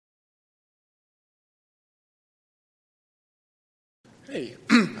Hey,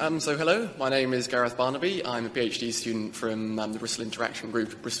 so hello, my name is Gareth Barnaby. I'm a PhD student from the Bristol Interaction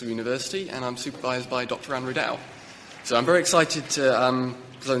Group at Bristol University, and I'm supervised by Dr. Roudaut. So I'm very excited to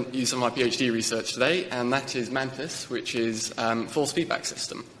present you some of my PhD research today, and that is Mantis, which is force feedback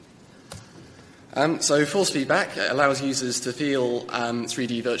system. So force feedback allows users to feel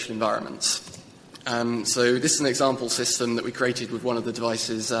 3D virtual environments. So this is an example system that we created with one of the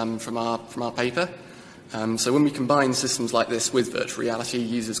devices from our paper. So when we combine systems like this with virtual reality,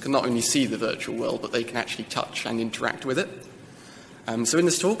 users can not only see the virtual world, but they can actually touch and interact with it. So in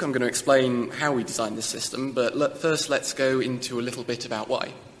this talk, I'm going to explain how we designed this system, but first let's go into a little bit about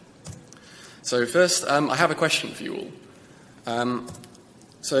why. So first, I have a question for you all.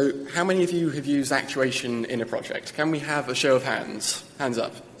 So how many of you have used actuation in a project? Can we have a show of hands? Hands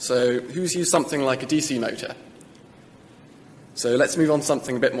up. So who's used something like a DC motor? So let's move on to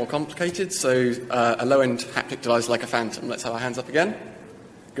something a bit more complicated. So a low-end haptic device like a phantom. Let's have our hands up again.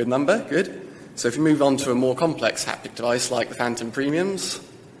 Good number, good. So if we move on to a more complex haptic device like the phantom premiums,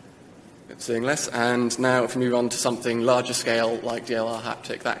 seeing less. And now if we move on to something larger scale like DLR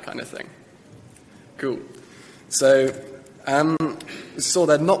haptic, that kind of thing. Cool. So we saw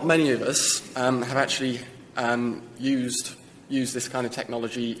that not many of us have actually used this kind of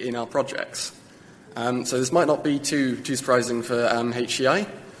technology in our projects. So this might not be too surprising for HCI,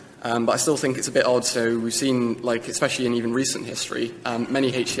 but I still think it's a bit odd. So we've seen, like, especially in even recent history, many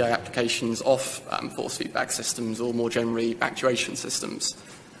HCI applications of force feedback systems or more generally actuation systems.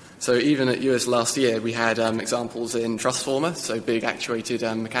 So even at US last year, we had examples in Trustformer, so big actuated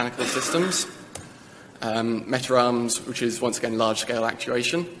mechanical systems, Meta-arms, which is once again large-scale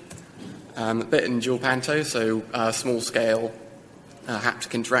actuation, a bit in dual panto, so small-scale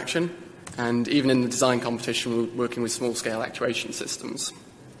haptic interaction. And even in the design competition, we're working with small-scale actuation systems.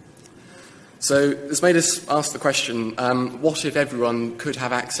 So this made us ask the question, what if everyone could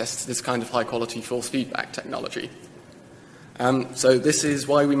have access to this kind of high-quality force feedback technology? So this is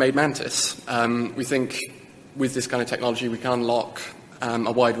why we made Mantis. We think with this kind of technology, we can unlock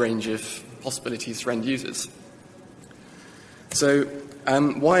a wide range of possibilities for end users. So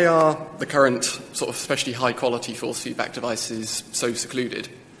why are the current sort of especially high-quality force feedback devices so secluded?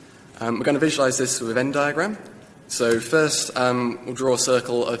 We're going to visualize this with a Venn diagram. So first, we'll draw a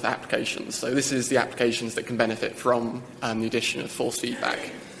circle of applications. So this is the applications that can benefit from the addition of force feedback.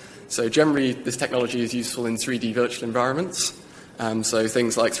 So generally, this technology is useful in 3D virtual environments. So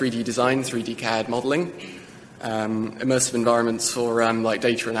things like 3D design, 3D CAD modeling, immersive environments for like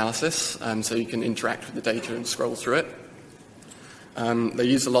data analysis, so you can interact with the data and scroll through it. They're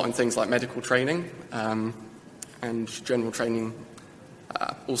used a lot in things like medical training and general training.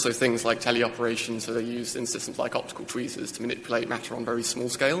 Also things like teleoperations, so they're used in systems like optical tweezers to manipulate matter on very small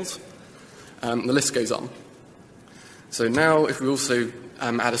scales. The list goes on. So now if we also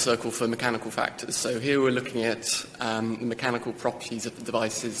add a circle for mechanical factors, so here we're looking at the mechanical properties of the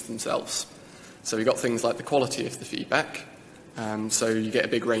devices themselves. So we've got things like the quality of the feedback, so you get a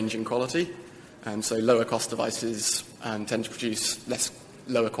big range in quality, so lower cost devices tend to produce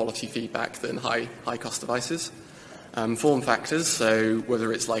lower quality feedback than high cost devices. Form factors, so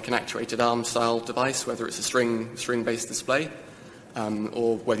whether it's like an actuated arm style device, whether it's a string-based display,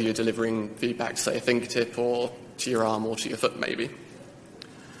 or whether you're delivering feedback, say, a fingertip or to your arm or to your foot, maybe.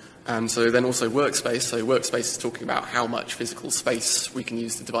 So then also workspace. So workspace is talking about how much physical space we can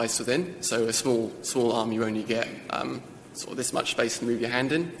use the device within. So a small arm, you only get sort of this much space to move your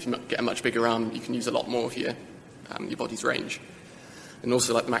hand in. If you get a much bigger arm, you can use a lot more of your body's range. And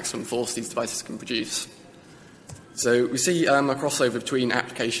also like the maximum force these devices can produce. So we see a crossover between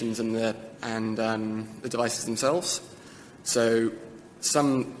applications and the devices themselves. So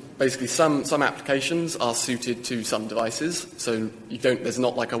some applications are suited to some devices. So there's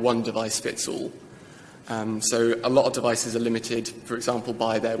not like a one device fits all. So a lot of devices are limited, for example,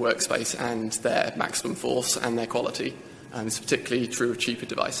 by their workspace and their maximum force and their quality. It's particularly true of cheaper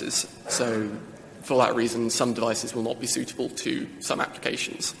devices. So for that reason, some devices will not be suitable to some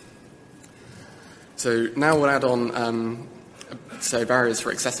applications. So now we'll add on, say, barriers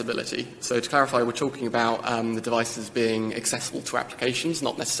for accessibility. So to clarify, we're talking about the devices being accessible to applications,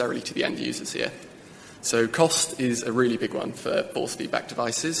 not necessarily to the end users here. So cost is a really big one for force feedback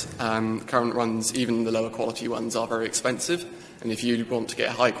devices. Current ones, even the lower quality ones, are very expensive. And if you want to get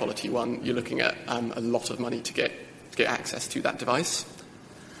a high quality one, you're looking at a lot of money to get access to that device.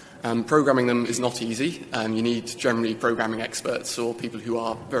 Programming them is not easy. You need generally programming experts or people who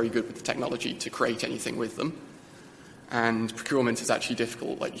are very good with the technology to create anything with them. And procurement is actually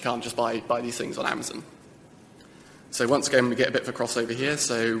difficult. Like, you can't just buy these things on Amazon. So once again, we get a bit of a crossover here.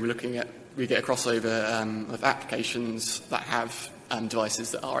 So we get a crossover of applications that have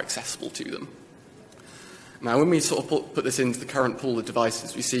devices that are accessible to them. Now, when we sort of put this into the current pool of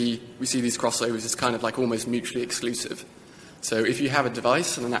devices, we see these crossovers as kind of like almost mutually exclusive. So if you have a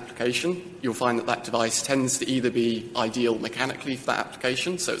device and an application, you'll find that that device tends to either be ideal mechanically for that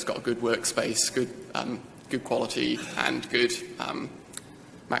application, so it's got a good workspace, good quality, and good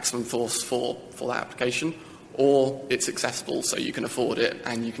maximum force for that application, or it's accessible, so you can afford it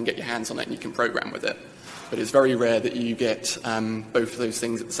and you can get your hands on it and you can program with it. But it's very rare that you get both of those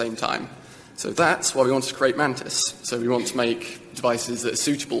things at the same time. So that's why we want to create Mantis. So we want to make devices that are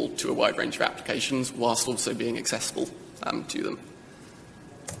suitable to a wide range of applications whilst also being accessible to them.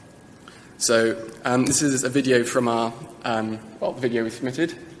 So this is a video from our, the video we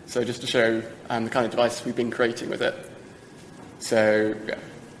submitted. So just to show the kind of devices we've been creating with it. So yeah,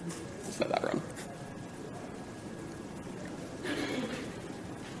 let's let that run.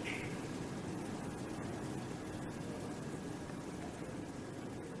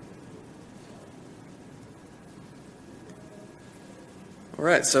 All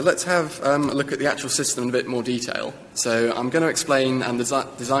right, so let's have a look at the actual system in a bit more detail. So I'm going to explain the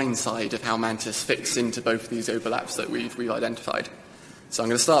design side of how Mantis fits into both of these overlaps that we've identified. So I'm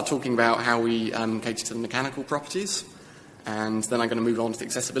going to start talking about how we cater to the mechanical properties, and then I'm going to move on to the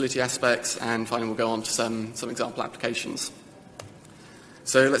accessibility aspects, and finally we'll go on to some example applications.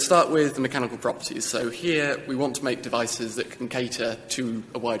 So let's start with the mechanical properties. So here we want to make devices that can cater to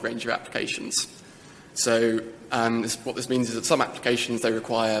a wide range of applications. So what this means is that some applications, they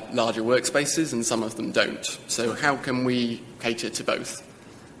require larger workspaces and some of them don't. So how can we cater to both?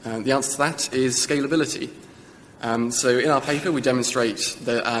 The answer to that is scalability. So in our paper, we demonstrate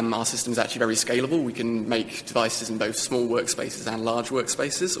that our system is actually very scalable. We can make devices in both small workspaces and large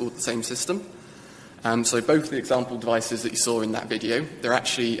workspaces, all with the same system. So both the example devices that you saw in that video, they're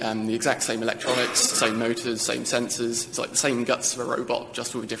actually the exact same electronics, same motors, same sensors. It's like the same guts of a robot,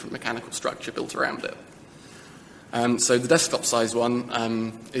 just with a different mechanical structure built around it. So the desktop size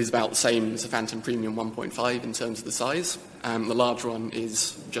one is about the same as the Phantom Premium 1.5 in terms of the size. The large one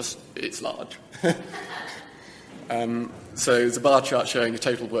is just, it's large. So there's a bar chart showing the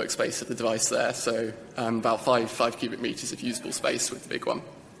total workspace of the device there. So about 5 cubic meters of usable space with the big one.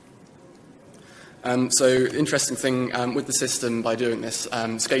 So interesting thing with the system, by doing this,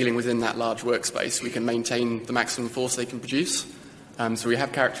 scaling within that large workspace, we can maintain the maximum force they can produce. So we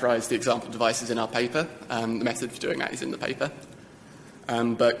have characterized the example devices in our paper. The method for doing that is in the paper.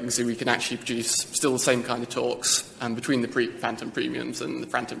 But you can see we can actually produce still the same kind of torques between the Phantom Premiums and the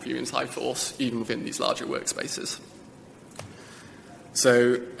Phantom Premiums high force, even within these larger workspaces.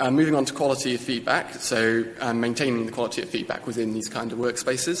 So moving on to quality of feedback, so maintaining the quality of feedback within these kind of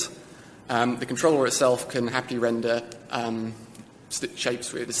workspaces. The controller itself can happily render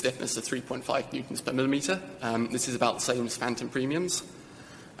shapes with a stiffness of 3.5 newtons per millimeter. This is about the same as Phantom Premiums.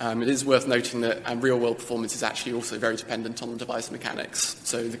 It is worth noting that real-world performance is actually also very dependent on the device mechanics.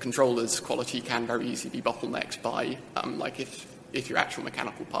 So the controller's quality can very easily be bottlenecked by, like if your actual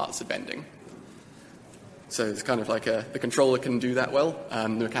mechanical parts are bending. So it's kind of like the controller can do that well. The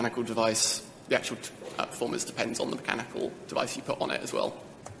mechanical device, the actual performance depends on the mechanical device you put on it as well.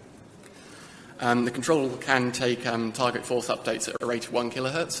 The controller can take target force updates at a rate of 1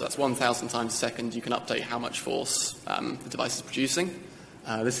 kilohertz, so that's 1,000 times a second. You can update how much force the device is producing.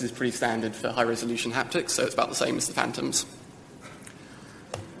 This is pretty standard for high-resolution haptics, so it's about the same as the Phantoms.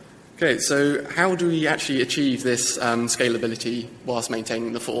 Okay, so how do we actually achieve this scalability whilst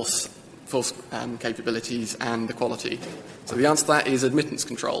maintaining the force capabilities and the quality? So the answer to that is admittance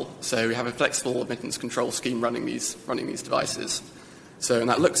control. So we have a flexible admittance control scheme running these devices. So, and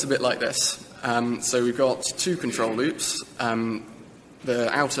that looks a bit like this. So we've got 2 control loops. The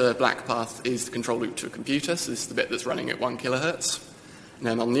outer black path is the control loop to a computer, so this is the bit that's running at 1 kilohertz. And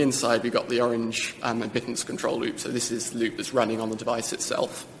then on the inside, we've got the orange admittance control loop, so this is the loop that's running on the device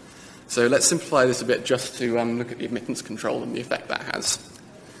itself. So let's simplify this a bit just to look at the admittance control and the effect that has.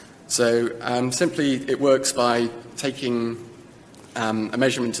 So simply, it works by taking a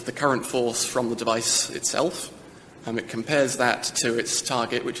measurement of the current force from the device itself. It compares that to its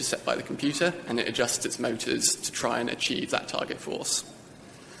target, which is set by the computer, and it adjusts its motors to try and achieve that target force.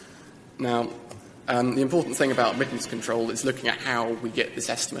 Now, the important thing about admittance control is looking at how we get this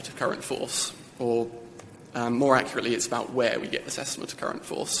estimate of current force, or more accurately, it's about where we get this estimate of current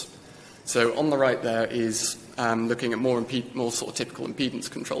force. So on the right there is looking at more sort of typical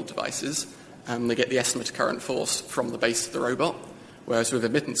impedance-controlled devices. They get the estimate of current force from the base of the robot, whereas with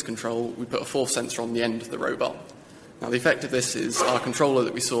admittance control, we put a force sensor on the end of the robot. Now, the effect of this is our controller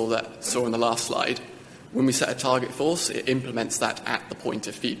that we saw in the last slide. When we set a target force, it implements that at the point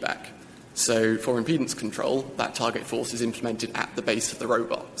of feedback. So for impedance control, that target force is implemented at the base of the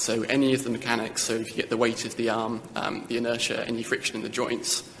robot. So any of the mechanics, so if you get the weight of the arm, the inertia, any friction in the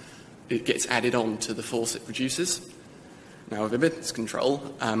joints, it gets added on to the force it produces. Now with impedance control,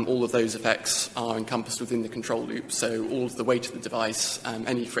 all of those effects are encompassed within the control loop. So all of the weight of the device,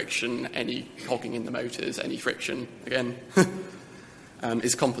 any friction, any cogging in the motors, any friction, again,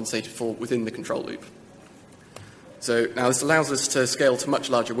 is compensated for within the control loop. So now this allows us to scale to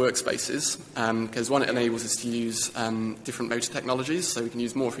much larger workspaces because one, it enables us to use different motor technologies, so we can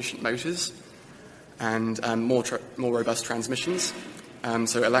use more efficient motors and more robust transmissions.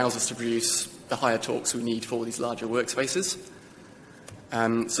 So it allows us to produce the higher torques we need for these larger workspaces.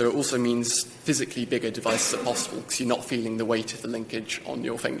 So it also means physically bigger devices are possible because you're not feeling the weight of the linkage on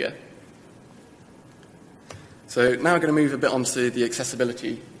your finger. So now we're going to move a bit onto the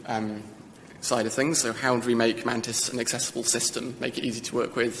accessibility side of things. So how do we make Mantis an accessible system, make it easy to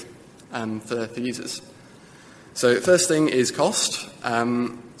work with for users? So first thing is cost.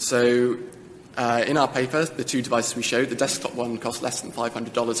 In our paper, the two devices we showed, the desktop one cost less than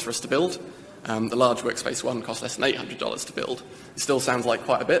 $500 for us to build. The large workspace one cost less than $800 to build. It still sounds like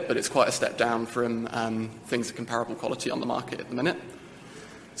quite a bit, but it's quite a step down from things of comparable quality on the market at the minute.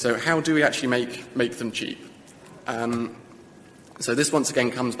 So how do we actually make them cheap? So this once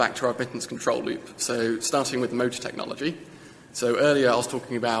again comes back to our admittance control loop. So starting with the motor technology. So earlier I was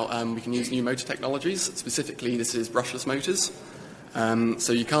talking about we can use new motor technologies. Specifically, this is brushless motors.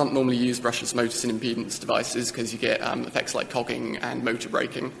 So you can't normally use brushless motors in impedance devices because you get effects like cogging and motor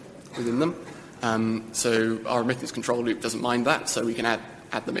braking within them. So our admittance control loop doesn't mind that, so we can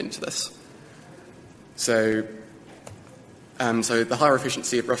add them into this. So the higher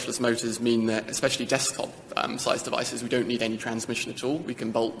efficiency of brushless motors mean that, especially desktop-sized devices, we don't need any transmission at all. We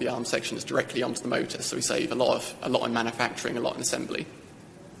can bolt the arm sections directly onto the motor, so we save a lot in manufacturing, a lot in assembly.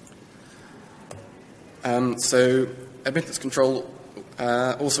 So admittance control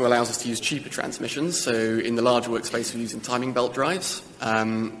also allows us to use cheaper transmissions. So in the larger workspace, we're using timing belt drives.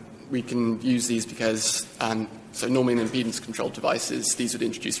 We can use these because, so normally in impedance controlled devices, these would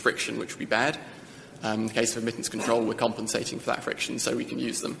introduce friction, which would be bad. In the case of admittance control, we're compensating for that friction, so we can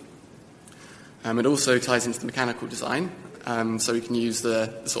use them. It also ties into the mechanical design, so we can use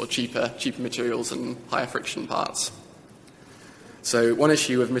the sort of cheaper materials and higher friction parts. So one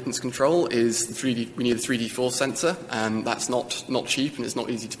issue with admittance control is we need a 3D force sensor, and that's not cheap and it's not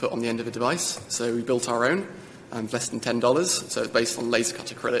easy to put on the end of a device. So we built our own, less than $10. So it's based on laser cut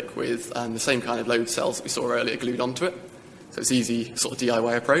acrylic with the same kind of load cells that we saw earlier glued onto it. So it's easy sort of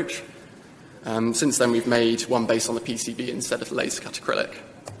DIY approach. Since then, we've made one based on the PCB instead of the laser cut acrylic.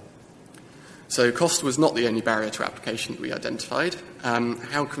 So cost was not the only barrier to application that we identified.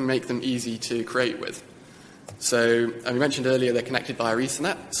 How can we make them easy to create with? So we mentioned earlier they're connected via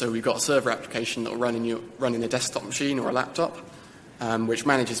Ethernet. So we've got a server application that will run in a desktop machine or a laptop, which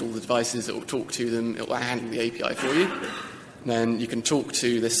manages all the devices. It will talk to them. It will handle the API for you. Then you can talk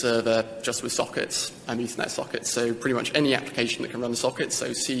to this server just with sockets and Ethernet sockets. So pretty much any application that can run a socket,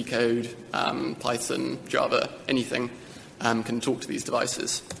 so C code, Python, Java, anything, can talk to these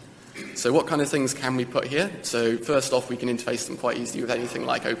devices. So what kind of things can we put here? So first off, we can interface them quite easily with anything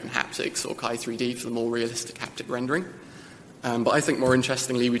like Open Haptics or Chi3D for the more realistic haptic rendering. But I think more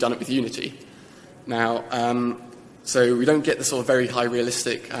interestingly, we've done it with Unity. Now, so we don't get the sort of very high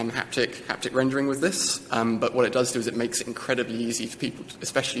realistic haptic rendering with this, but what it does do is it makes it incredibly easy for people,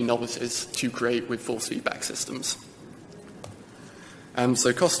 especially novices, to create with force feedback systems.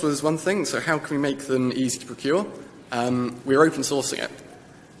 So cost was one thing, so how can we make them easy to procure? We're open sourcing it.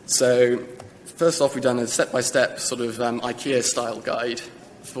 So first off, we've done a step-by-step sort of IKEA-style guide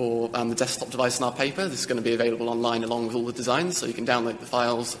for the desktop device in our paper. This is going to be available online along with all the designs, so you can download the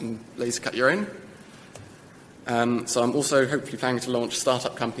files and laser cut your own. So I'm also hopefully planning to launch a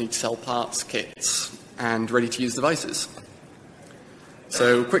startup company to sell parts, kits, and ready-to-use devices.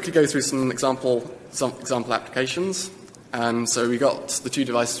 So quickly go through some example applications. So we got the two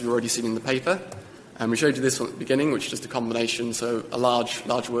devices we've already seen in the paper. We showed you this one at the beginning, which is just a combination, so a large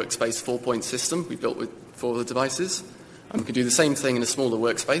workspace 4-point system we built for the devices. We can do the same thing in a smaller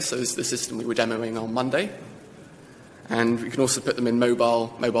workspace, so this is the system we were demoing on Monday. And we can also put them in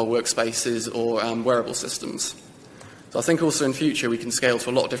mobile workspaces or wearable systems. So I think also in future we can scale to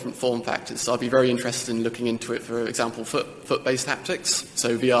a lot of different form factors. So I'd be very interested in looking into it, for example, foot-based haptics.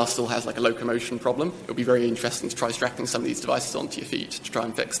 So VR still has like a locomotion problem. It would be very interesting to try strapping some of these devices onto your feet to try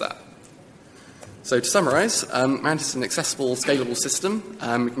and fix that. So to summarize, Mantis is an accessible, scalable system.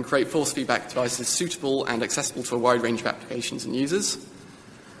 We can create force feedback devices suitable and accessible to a wide range of applications and users.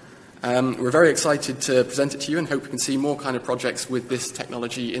 We're very excited to present it to you and hope we can see more kind of projects with this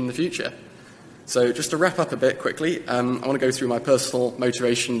technology in the future. So just to wrap up a bit quickly, I want to go through my personal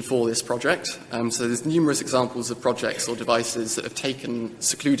motivation for this project. So there's numerous examples of projects or devices that have taken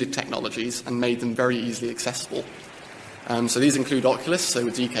secluded technologies and made them very easily accessible. So these include Oculus, so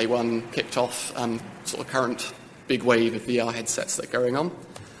with DK1 kicked off sort of current big wave of VR headsets that are going on.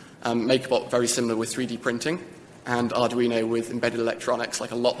 MakerBot, very similar with 3D printing, and Arduino with embedded electronics,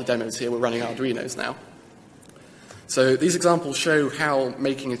 like a lot of the demos here, we're running Arduinos now. So these examples show how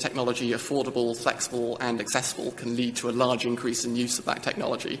making a technology affordable, flexible, and accessible can lead to a large increase in use of that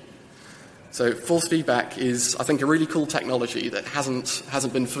technology. So force feedback is, I think, a really cool technology that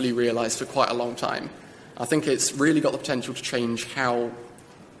hasn't been fully realized for quite a long time. I think it's really got the potential to change how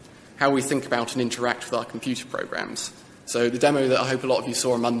we think about and interact with our computer programs. So the demo that I hope a lot of you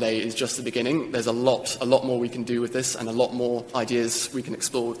saw on Monday is just the beginning. There's a lot more we can do with this and a lot more ideas we can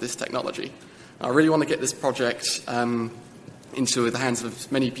explore with this technology. I really want to get this project into the hands of as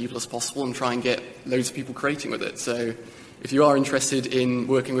many people as possible and try and get loads of people creating with it. So if you are interested in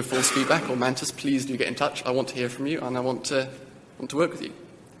working with force feedback or Mantis, please do get in touch. I want to hear from you and I want to work with you.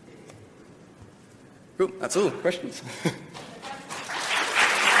 Cool, that's all. Questions?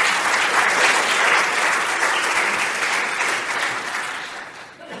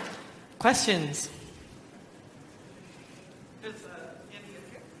 Questions? Is Andy up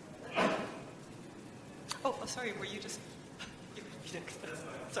here? Oh, sorry, were you just...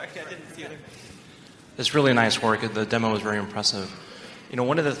 Sorry, I didn't see you there. It's really nice work. The demo was very impressive. You know,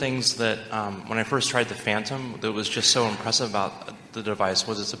 one of the things that when I first tried the Phantom that was just so impressive about the device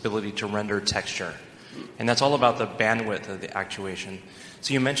was its ability to render texture. And that's all about the bandwidth of the actuation.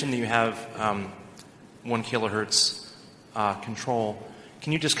 So you mentioned that you have 1 kilohertz control.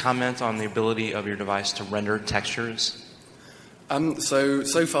 Can you just comment on the ability of your device to render textures? So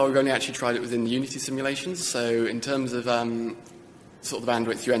far we've only actually tried it within the Unity simulations. So in terms of sort of the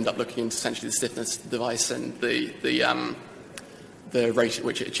bandwidth, you end up looking into essentially the stiffness of the device and the rate at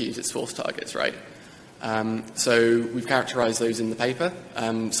which it achieves its force targets, right? So we've characterized those in the paper.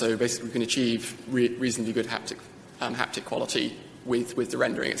 So basically we can achieve reasonably good haptic quality with the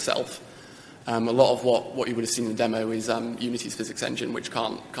rendering itself. A lot of what you would have seen in the demo is Unity's physics engine, which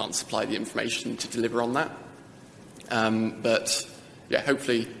can't supply the information to deliver on that. But yeah,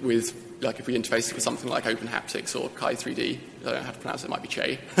 hopefully if we interface it with something like Open Haptics or Kai3D, I don't know how to pronounce it, might be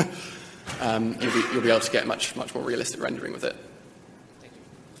Che, you'll be able to get much more realistic rendering with it. Thank you.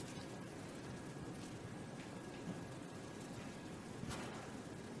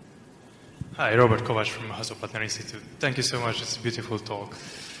 Hi, Robert Kovac from Hasso Partner Institute. Thank you so much. It's a beautiful talk.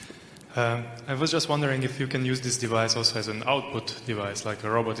 I was just wondering if you can use this device also as an output device, like a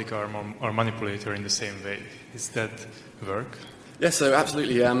robotic arm or manipulator in the same way. Is that work? Yes, so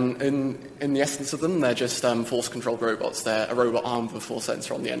absolutely. In the essence of them, they're just force-controlled robots. They're a robot armed with a force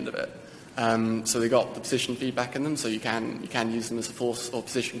sensor on the end of it. So they've got the position feedback in them, so you can use them as a force or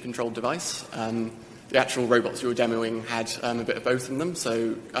position-controlled device. The actual robots you were demoing had a bit of both in them.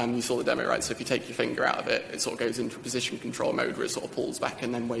 So you saw the demo, right? So if you take your finger out of it, it sort of goes into a position control mode where it sort of pulls back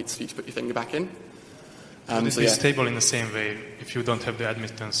and then waits for you to put your finger back in. So this is stable in the same way if you don't have the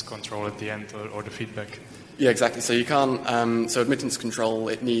admittance control at the end or the feedback? Yeah, exactly. So you can't. So admittance control,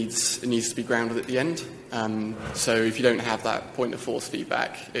 it needs to be grounded at the end. So if you don't have that point of force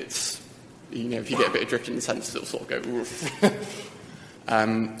feedback, it's if you get a bit of drift in the sensors, it'll sort of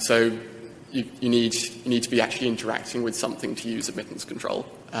go. So you need to be actually interacting with something to use admittance control.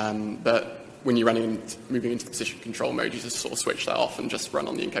 But when you're moving into position control mode, you just sort of switch that off and just run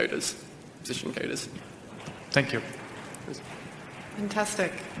on the encoders, position encoders. Thank you.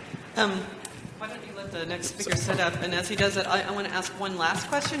 Fantastic. Why don't you let the next speaker set up? And as he does it, I want to ask one last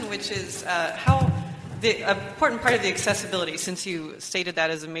question, which is how the important part of the accessibility, since you stated that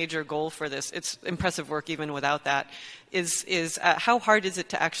as a major goal for this, it's impressive work even without that, is how hard is it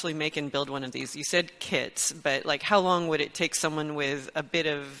to actually make and build one of these? You said kits, but like how long would it take someone with a bit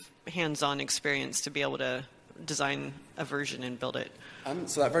of hands-on experience to be able to design a version and build it?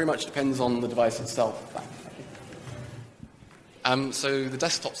 So that very much depends on the device itself. So the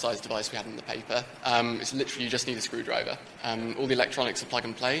desktop-sized device we had in the paper, it's literally you just need a screwdriver. All the electronics are plug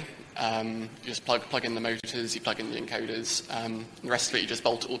and play. You just plug in the motors, you plug in the encoders. The rest of it, you just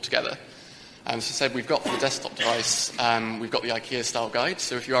bolt it all together. So I said we've got for the desktop device, we've got the IKEA-style guide.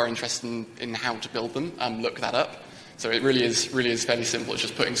 So if you are interested in how to build them, look that up. So it really is fairly simple. It's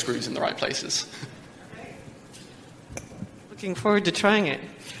just putting screws in the right places. Looking forward to trying it.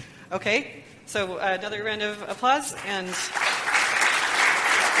 Okay, so another round of applause and.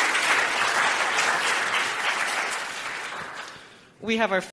 We have our